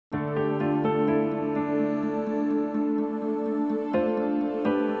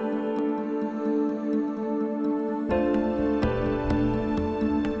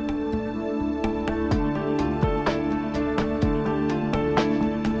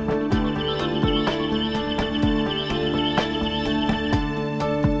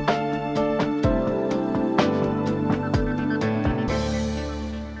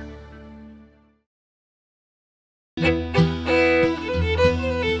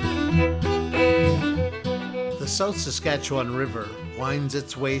South Saskatchewan River winds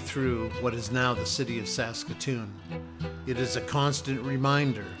its way through what is now the city of Saskatoon. It is a constant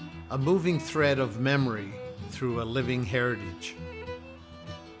reminder, a moving thread of memory through a living heritage.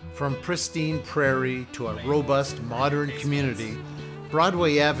 From pristine prairie to a robust modern community,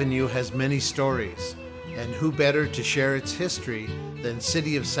 Broadway Avenue has many stories, and who better to share its history than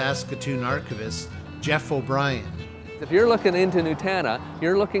City of Saskatoon Archivist Jeff O'Brien. If you're looking into Nutana,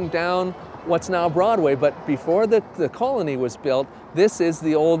 you're looking down what's now Broadway, but before the colony was built, this is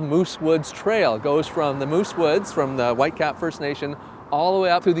the old Moose Woods Trail. It goes from the Moose Woods, from the Whitecap First Nation, all the way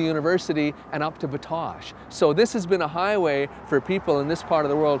up to the university and up to Batoche. So this has been a highway for people in this part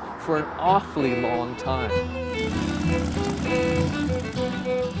of the world for an awfully long time.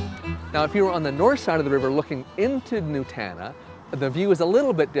 Now, if you were on the north side of the river looking into Nutana, the view is a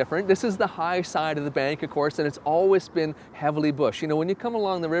little bit different. This is the high side of the bank, of course, and it's always been heavily bush. You know, when you come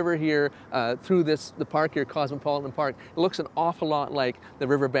along the river here, through the park here, Cosmopolitan Park, it looks an awful lot like the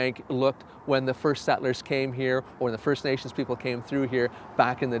riverbank looked when the first settlers came here or when the First Nations people came through here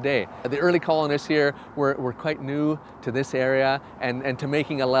back in the day. The early colonists here were quite new to this area and to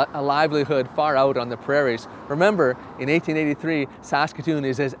making a livelihood far out on the prairies. Remember, in 1883, Saskatoon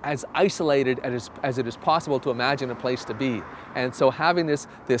is as isolated as it is possible to imagine a place to be. And so having this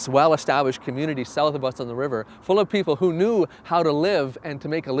well-established community south of us on the river, full of people who knew how to live and to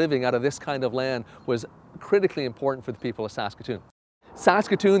make a living out of this kind of land, was critically important for the people of Saskatoon.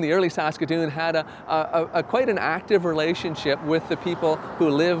 Saskatoon, the early Saskatoon, had quite an active relationship with the people who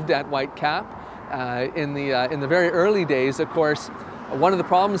lived at Whitecap. In the very early days, of course, one of the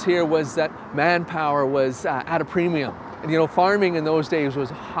problems here was that manpower was at a premium. And, you know, farming in those days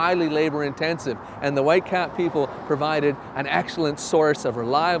was highly labor intensive, and the Whitecap people provided an excellent source, a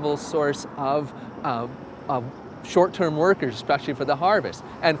reliable source of short-term workers, especially for the harvest.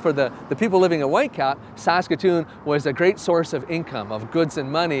 And for the people living in Whitecap, Saskatoon was a great source of income, of goods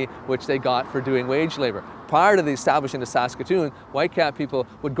and money, which they got for doing wage labor. Prior to the establishment of Saskatoon, Whitecap people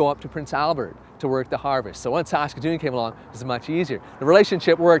would go up to Prince Albert to work the harvest. So once Saskatoon came along, it was much easier. The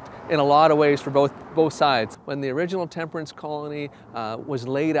relationship worked in a lot of ways for both sides. When the original temperance colony was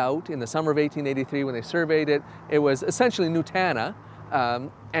laid out in the summer of 1883, when they surveyed it, it was essentially Nutana,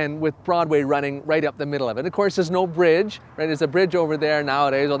 and with Broadway running right up the middle of it. Of course, there's no bridge, right? There's a bridge over there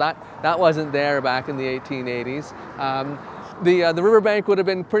nowadays. Well, that wasn't there back in the 1880s. The riverbank would have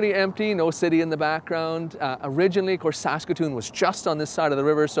been pretty empty, no city in the background. Originally, of course, Saskatoon was just on this side of the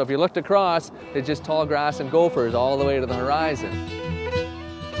river, so if you looked across, it's just tall grass and gophers all the way to the horizon.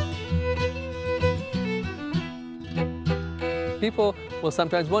 People will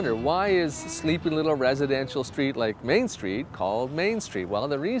sometimes wonder, why is sleepy little residential street like Main Street called Main Street? Well,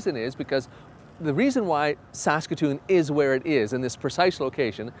 the reason is because the reason why Saskatoon is where it is in this precise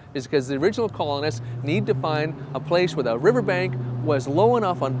location is because the original colonists need to find a place where the riverbank was low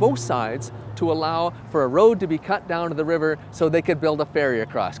enough on both sides to allow for a road to be cut down to the river so they could build a ferry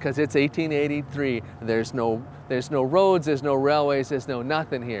across, because it's 1883. There's no roads, there's no railways, there's no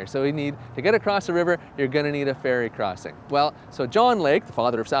nothing here. So you need to get across the river, you're going to need a ferry crossing. Well, so John Lake, the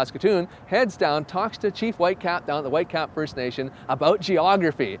father of Saskatoon, heads down, talks to Chief Whitecap down at the Whitecap First Nation about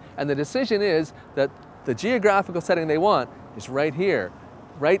geography, and the decision is that the geographical setting they want is right here,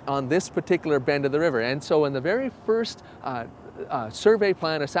 right on this particular bend of the river. And so in the very first survey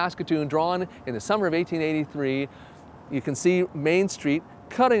plan of Saskatoon drawn in the summer of 1883, you can see Main Street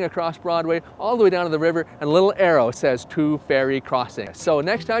cutting across Broadway all the way down to the river, and a little arrow says 2 ferry crossings. So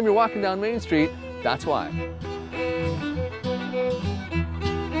next time you're walking down Main Street, that's why.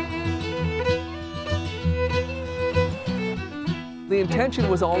 The intention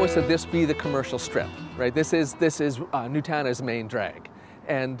was always that this be the commercial strip, right? This is Nutana's main drag.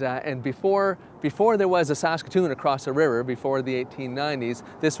 And before there was a Saskatoon across the river, before the 1890s,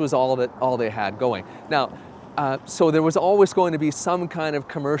 this was all they had going. Now, so there was always going to be some kind of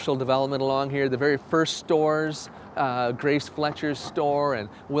commercial development along here. The very first stores, Grace Fletcher's store and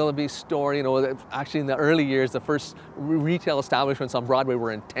Willoughby's store, you know, actually in the early years, the first retail establishments on Broadway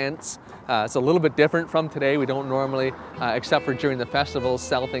were in tents. It's a little bit different from today. We don't normally, except for during the festivals,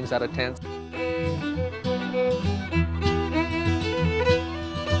 sell things out of tents.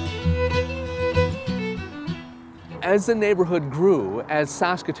 As the neighborhood grew, as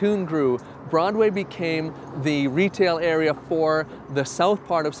Saskatoon grew, Broadway became the retail area for the south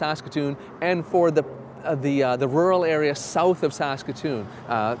part of Saskatoon and for the rural area south of Saskatoon.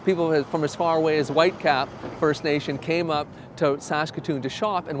 People from as far away as Whitecap First Nation came up to Saskatoon to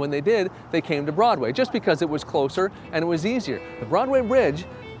shop, and when they did, they came to Broadway, just because it was closer and it was easier. The Broadway Bridge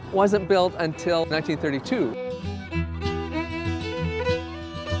wasn't built until 1932.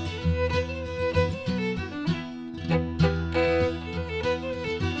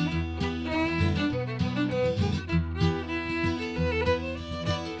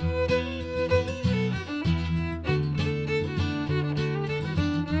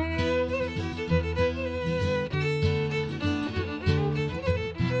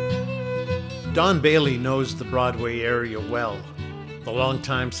 Don Bailey knows the Broadway area well. The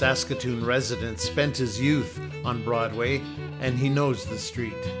longtime Saskatoon resident spent his youth on Broadway, and he knows the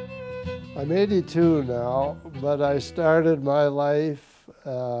street. I'm 82 now, but I started my life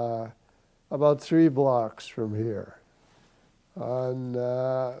about 3 blocks from here on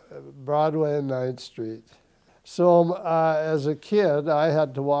Broadway and 9th Street. So as a kid, I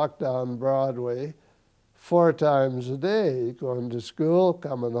had to walk down Broadway 4 times a day, going to school,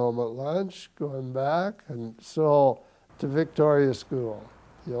 coming home at lunch, going back, and so to Victoria School,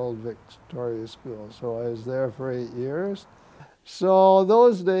 the old Victoria School. So I was there for 8 years. So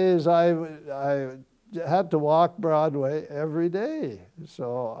those days I had to walk Broadway every day.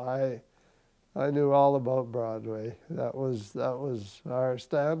 So I knew all about Broadway. That was our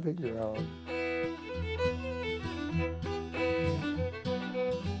stamping ground.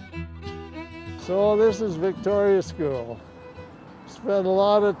 So this is Victoria School. Spent a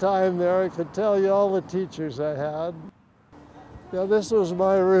lot of time there. I could tell you all the teachers I had. Yeah, this was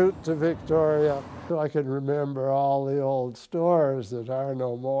my route to Victoria. I can remember all the old stores that are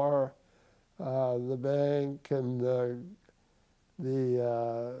no more. The bank and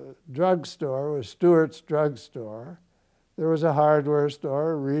the drugstore was Stewart's Drugstore. There was a hardware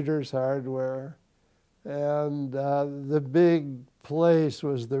store, Reader's Hardware. And the big place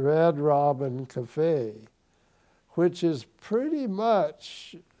was the Red Robin Cafe, which is pretty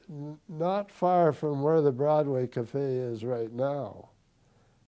much not far from where the Broadway Cafe is right now.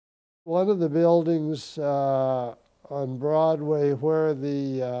 One of the buildings on Broadway where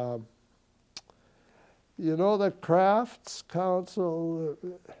the, you know, the Crafts Council,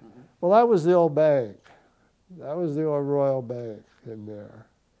 well, that was the old bank. That was the old Royal Bank in there.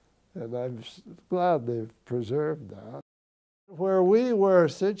 And I'm glad they've preserved that. Where we were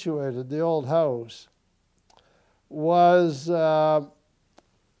situated, the old house, was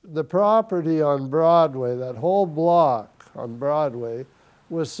the property on Broadway, that whole block on Broadway,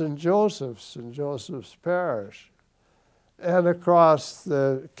 was St. Joseph's Parish. And across,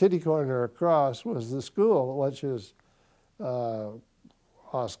 the kitty corner across, was the school, which is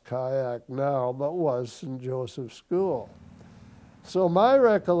lost kayak now, but was St. Joseph's School. So my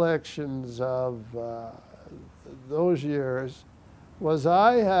recollections of those years was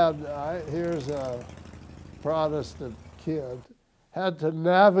here's a Protestant kid, had to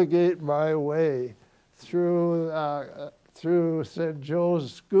navigate my way through St.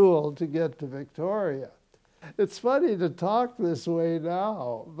 Joe's School to get to Victoria. It's funny to talk this way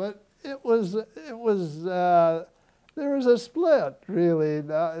now, but there was a split, really.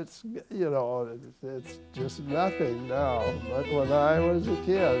 Now it's, you know, it's just nothing now, but when I was a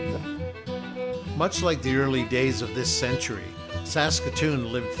kid. Much like the early days of this century,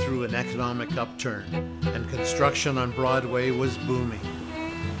 Saskatoon lived through an economic upturn, and construction on Broadway was booming.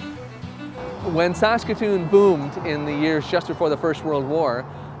 When Saskatoon boomed in the years just before the First World War,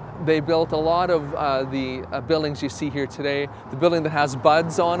 they built a lot of the buildings you see here today. The building that has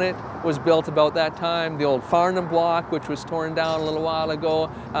buds on it was built about that time. The old Farnham block, which was torn down a little while ago,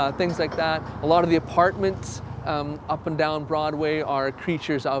 things like that. A lot of the apartments up and down Broadway are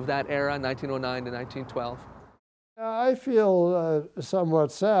creatures of that era, 1909 to 1912. I feel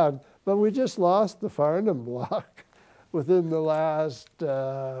somewhat sad, but we just lost the Farnham block within the last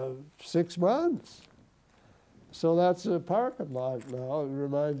 6 months. So that's a parking lot now. It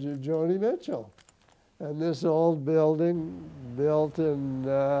reminds you of Joni Mitchell. And this old building, built in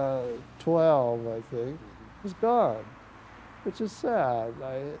 12, I think, is gone, which is sad.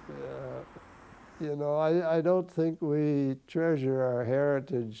 You know, I don't think we treasure our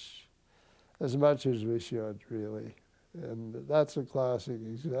heritage as much as we should, really. And that's a classic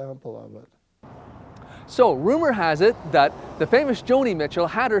example of it. So rumor has it that the famous Joni Mitchell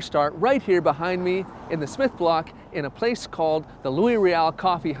had her start right here behind me in the Smith Block in a place called the Louis Riel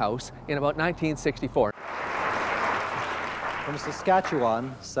Coffee House in about 1964. From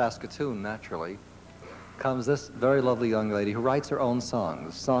Saskatchewan, Saskatoon naturally, comes this very lovely young lady who writes her own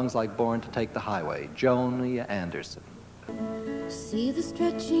songs, songs like Born to Take the Highway, Joni Anderson. See the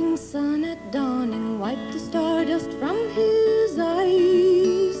stretching sun at dawning, wipe the stardust from his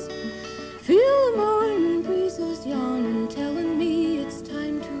eyes. Feel the morning breezes yawning, telling me it's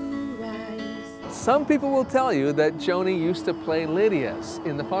time to rise. Some people will tell you that Joni used to play Lydia's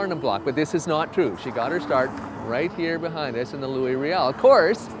in the Farnham block, but this is not true. She got her start right here behind us in the Louis Riel. Of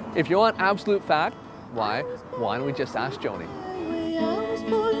course, if you want absolute fact, why don't we just ask Joni? I was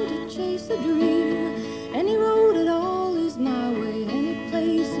born to chase a dream. Any road at all is my way. Any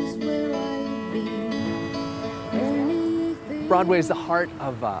place is where I've been. Anything Broadway is the heart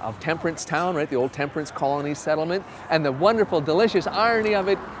of Temperance Town, right? The old Temperance Colony settlement. And the wonderful, delicious irony of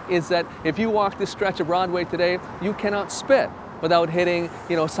it is that if you walk this stretch of Broadway today, you cannot spit without hitting,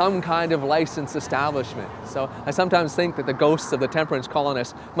 you know, some kind of licensed establishment. So I sometimes think that the ghosts of the temperance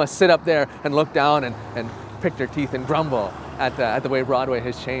colonists must sit up there and look down and pick their teeth and grumble at the way Broadway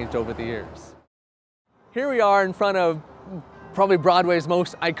has changed over the years. Here we are in front of probably Broadway's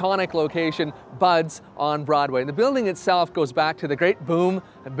most iconic location, Bud's on Broadway. And the building itself goes back to the great boom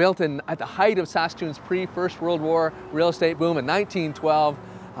built at the height of Saskatoon's pre-First World War real estate boom in 1912.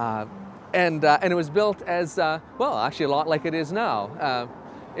 And it was built as, well, actually a lot like it is now.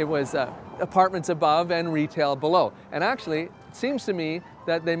 It was apartments above and retail below. And actually, it seems to me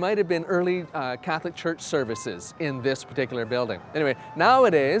that they might have been early Catholic Church services in this particular building. Anyway,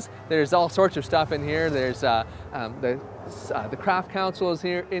 nowadays, there's all sorts of stuff in here. There's the Craft Council is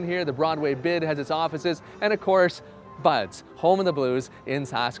in here, the Broadway Bid has its offices, and of course, Bud's, home of the blues in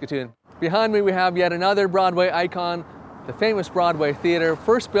Saskatoon. Behind me, we have yet another Broadway icon, the famous Broadway Theatre,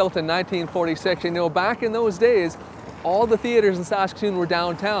 first built in 1946. And you know, back in those days, all the theaters in Saskatoon were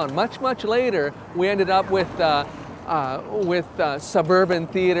downtown. Much, much later, we ended up with suburban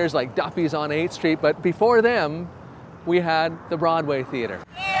theaters like Duffy's on 8th Street, but before them, we had the Broadway Theatre.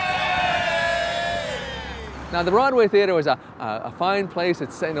 Now, the Broadway Theatre was a fine place.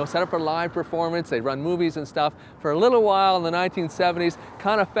 It's, you know, set up for live performance. They run movies and stuff. For a little while in the 1970s,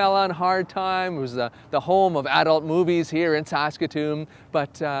 kind of fell on hard time. It was the home of adult movies here in Saskatoon.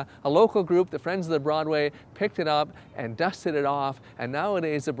 But a local group, the Friends of the Broadway, picked it up and dusted it off. And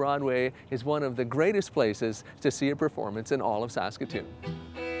nowadays, the Broadway is one of the greatest places to see a performance in all of Saskatoon.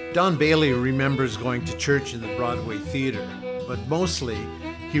 Don Bailey remembers going to church in the Broadway Theatre, but mostly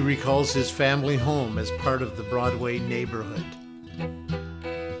he recalls his family home as part of the Broadway neighborhood.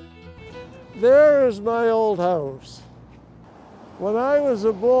 There's my old house. When I was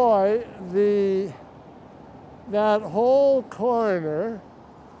a boy, that whole corner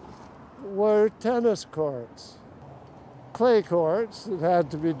were tennis courts, clay courts that had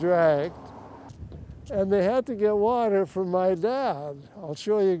to be dragged, and they had to get water from my dad. I'll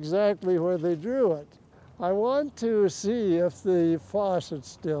show you exactly where they drew it. I want to see if the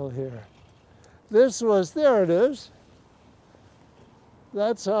faucet's still here. There it is.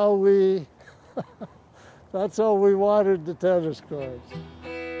 That's how we watered the tennis courts.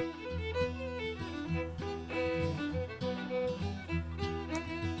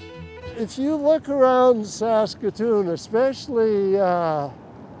 If you look around Saskatoon, especially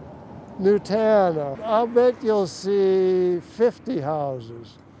Nutana, I'll bet you'll see 50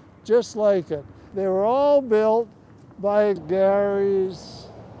 houses, just like it. They were all built by Gary's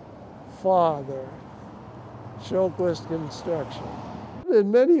father, Showquist Construction.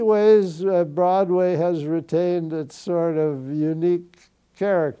 In many ways, Broadway has retained its sort of unique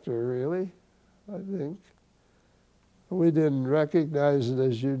character, really, I think. We didn't recognize it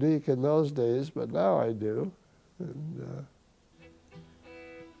as unique in those days, but now I do. And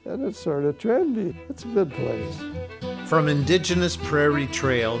it's sort of trendy. It's a good place. From indigenous prairie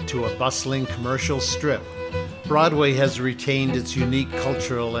trail to a bustling commercial strip, Broadway has retained its unique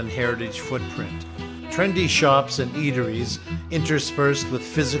cultural and heritage footprint. Trendy shops and eateries, interspersed with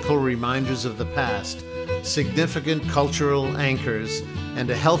physical reminders of the past, significant cultural anchors, and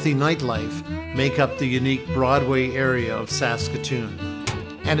a healthy nightlife make up the unique Broadway area of Saskatoon.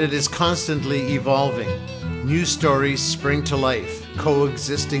 And it is constantly evolving. New stories spring to life,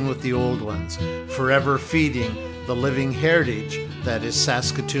 coexisting with the old ones, forever feeding the living heritage that is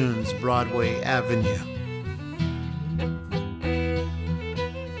Saskatoon's Broadway Avenue.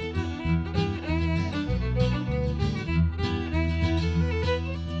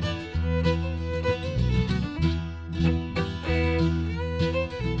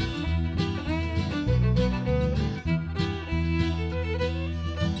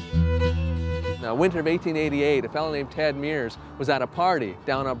 Now, winter of 1888, a fellow named Ted Mears was at a party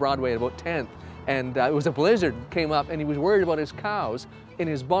down on Broadway at about 10th, and it was a blizzard came up, and he was worried about his cows in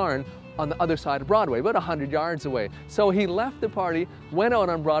his barn on the other side of Broadway, about 100 yards away. So he left the party, went out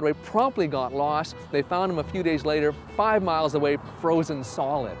on Broadway, promptly got lost. They found him a few days later, 5 miles away, frozen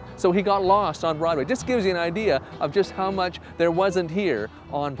solid. So he got lost on Broadway. Just gives you an idea of just how much there wasn't here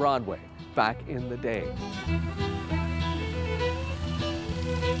on Broadway back in the day.